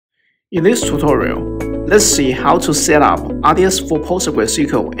In this tutorial, let's see how to set up RDS for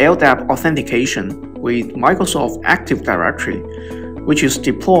PostgreSQL LDAP authentication with Microsoft Active Directory, which is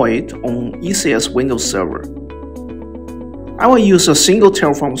deployed on ECS Windows Server. I will use a single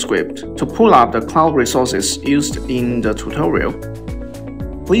Terraform script to pull up the cloud resources used in the tutorial.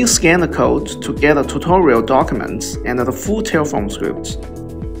 Please scan the code to get the tutorial documents and the full Terraform script.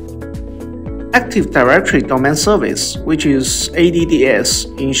 Active Directory Domain Service, which is ADDS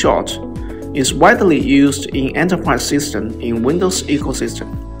in short, is widely used in enterprise systems in Windows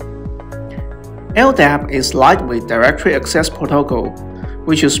ecosystem. LDAP is Lightweight Directory Access Protocol,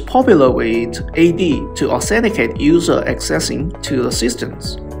 which is popular with AD to authenticate user accessing to the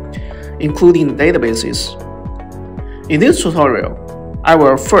systems, including databases. In this tutorial, I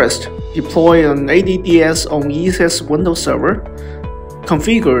will first deploy an ADDS on ECS Windows Server,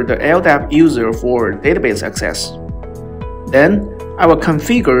 configure the LDAP user for database access. Then, I will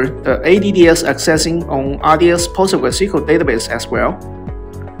configure the ADDS accessing on RDS PostgreSQL database as well.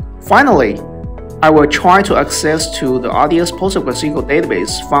 Finally, I will try to access to the RDS PostgreSQL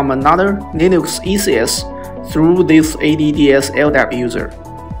database from another Linux ECS through this ADDS LDAP user.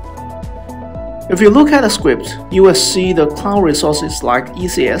 If you look at the script, you will see the cloud resources like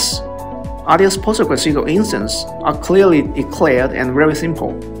ECS, RDS PostgreSQL instance are clearly declared and very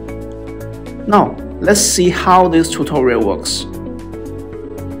simple. Now, let's see how this tutorial works.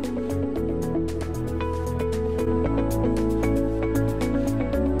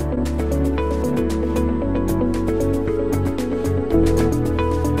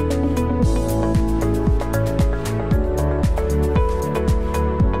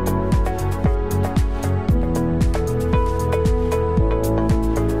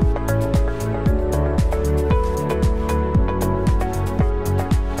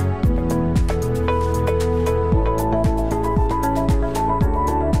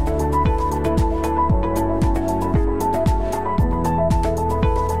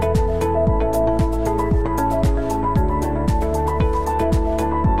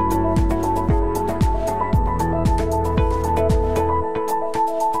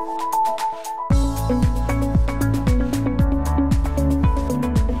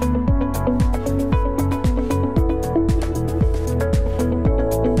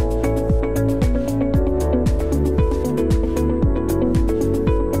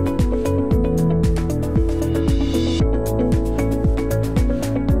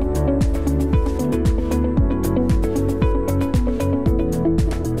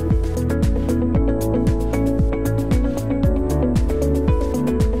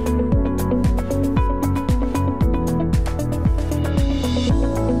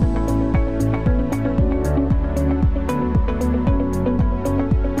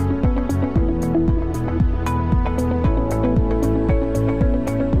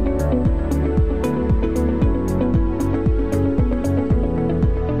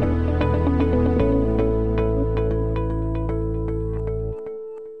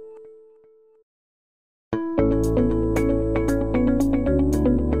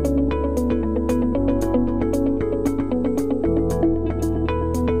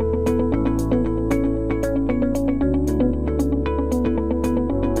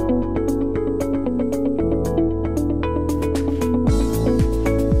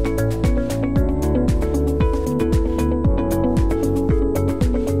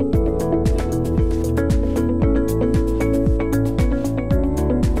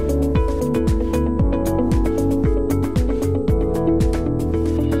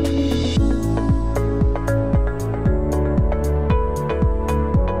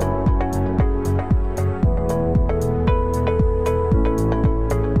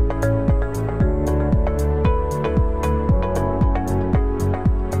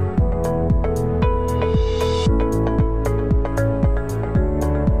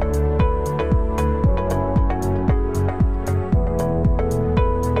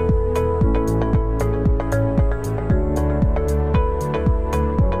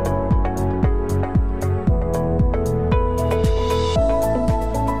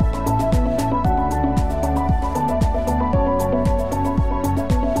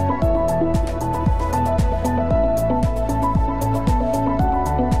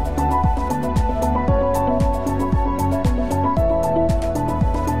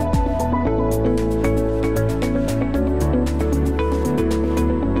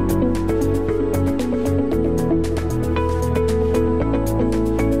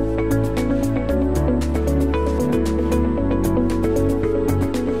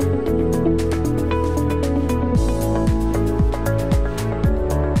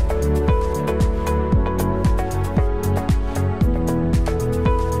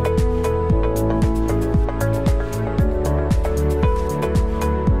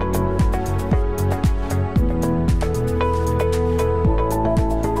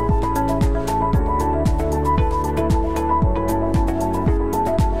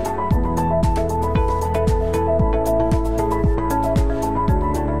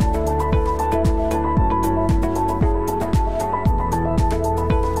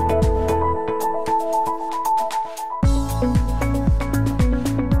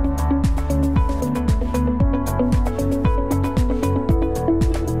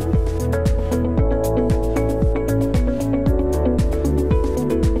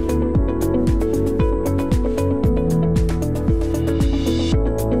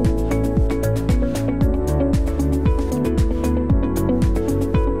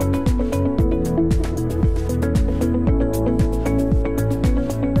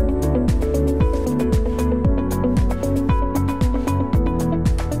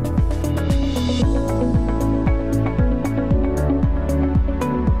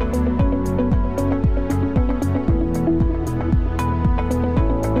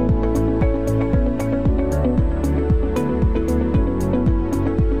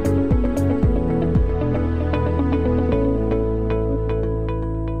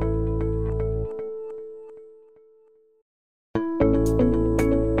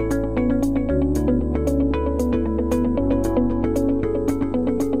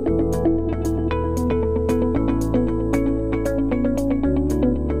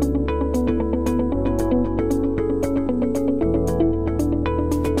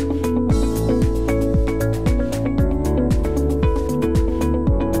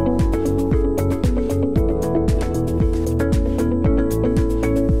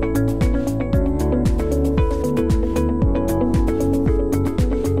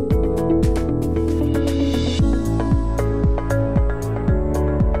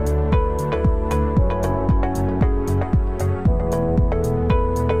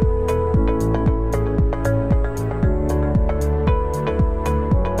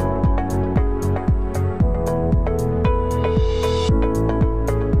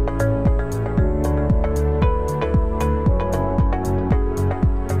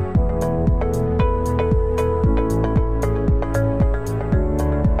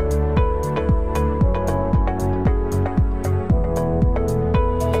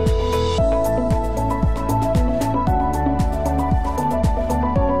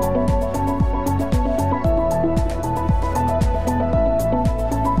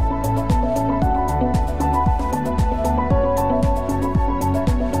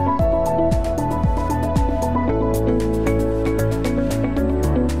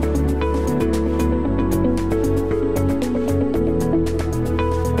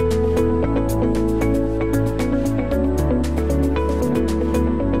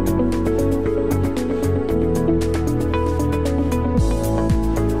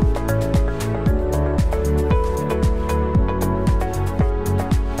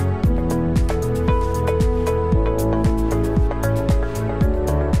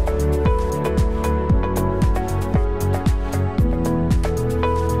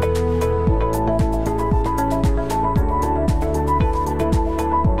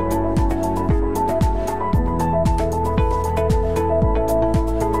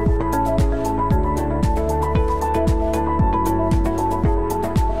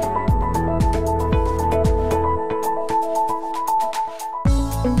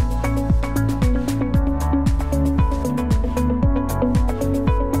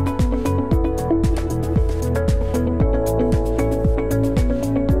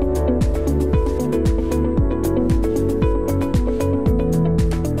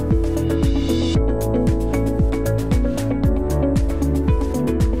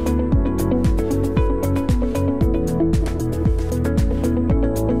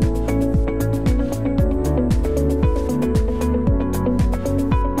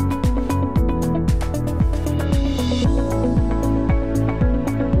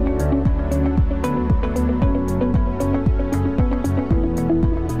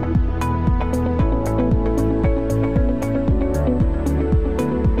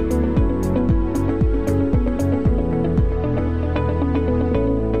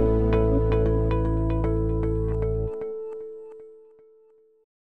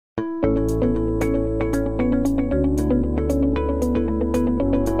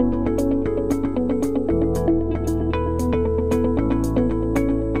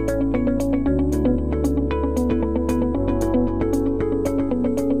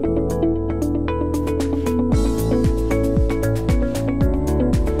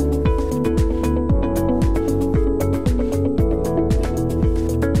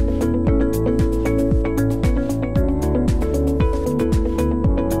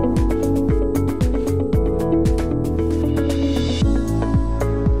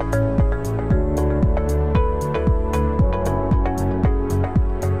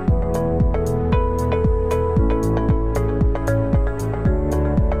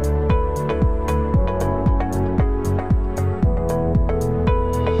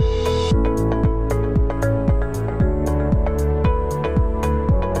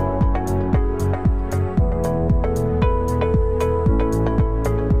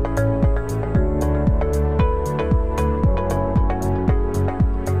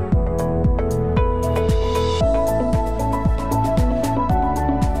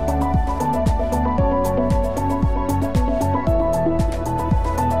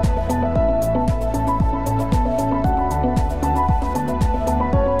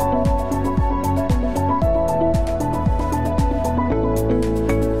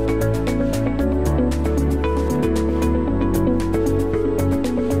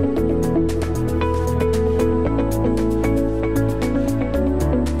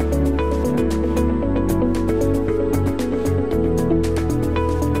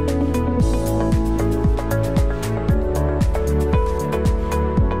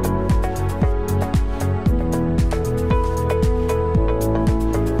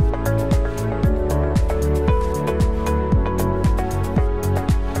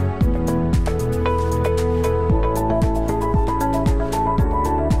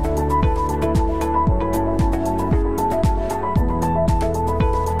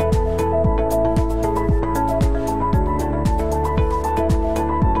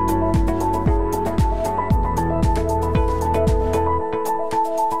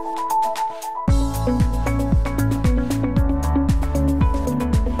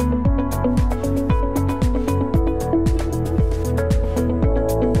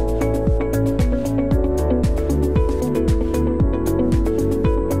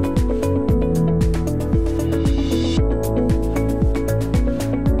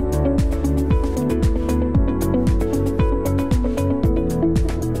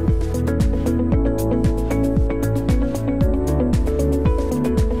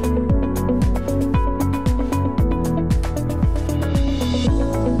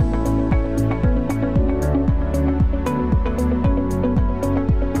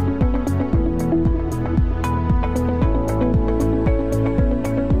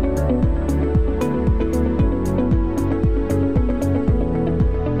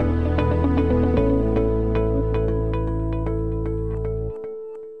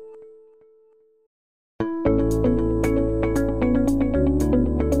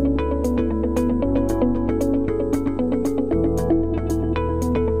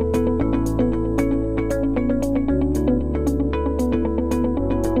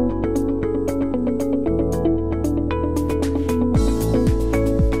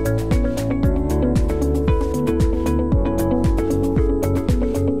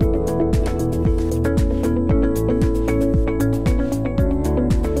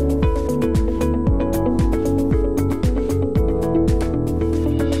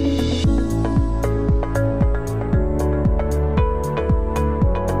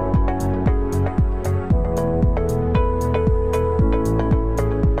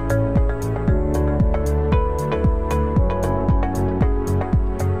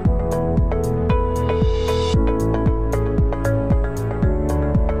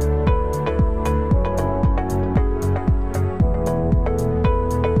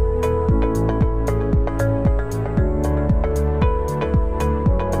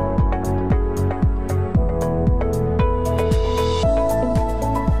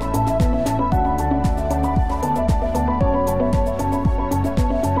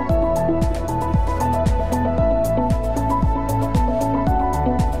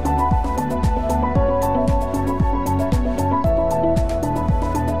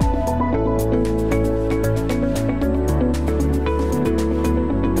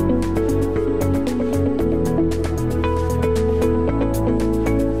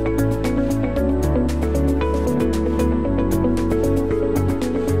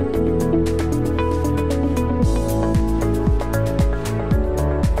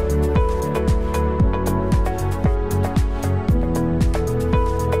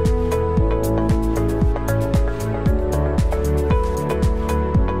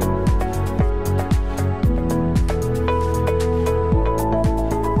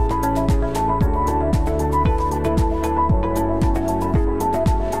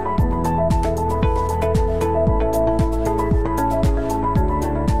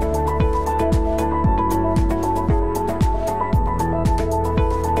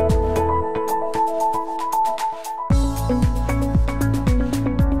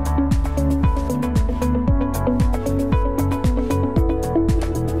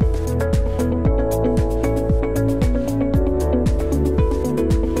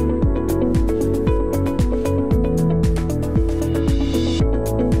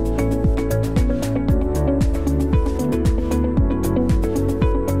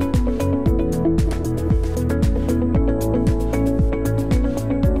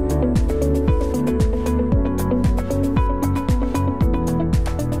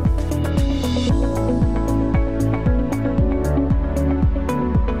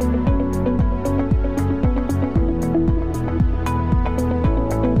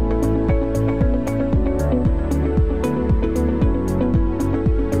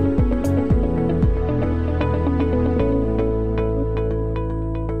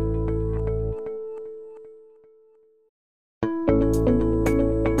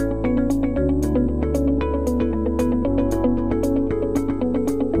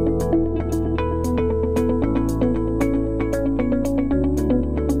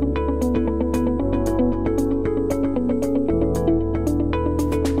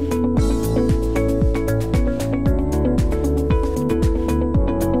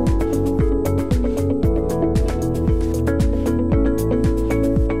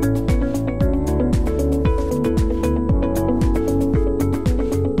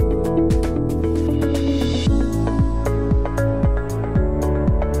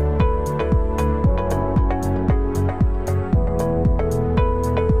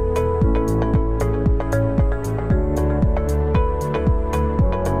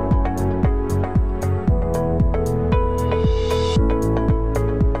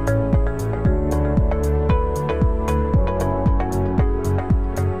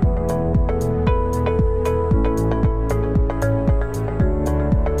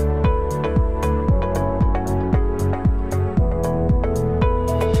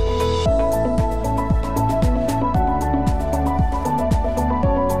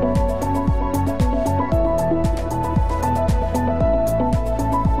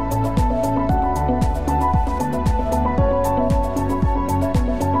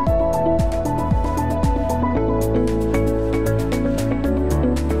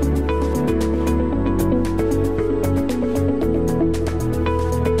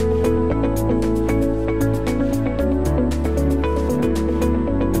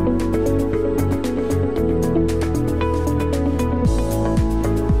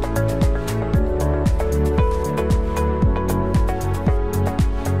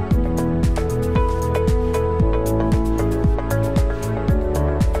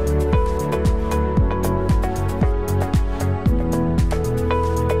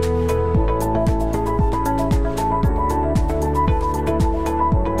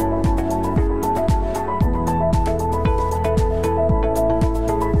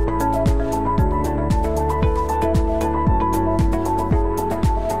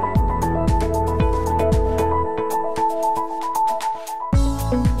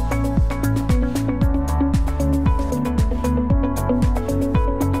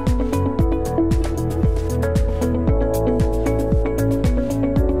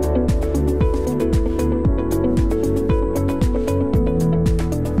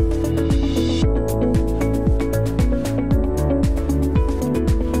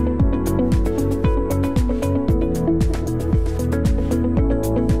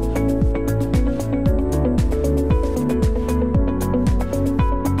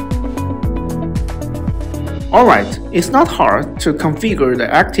 Alright, it's not hard to configure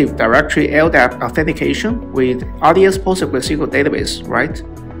the Active Directory LDAP authentication with RDS PostgreSQL database, right?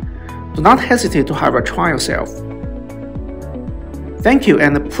 Do not hesitate to have a try yourself. Thank you,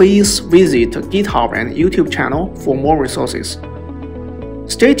 and please visit GitHub and YouTube channel for more resources.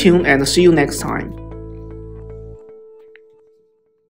 Stay tuned and see you next time.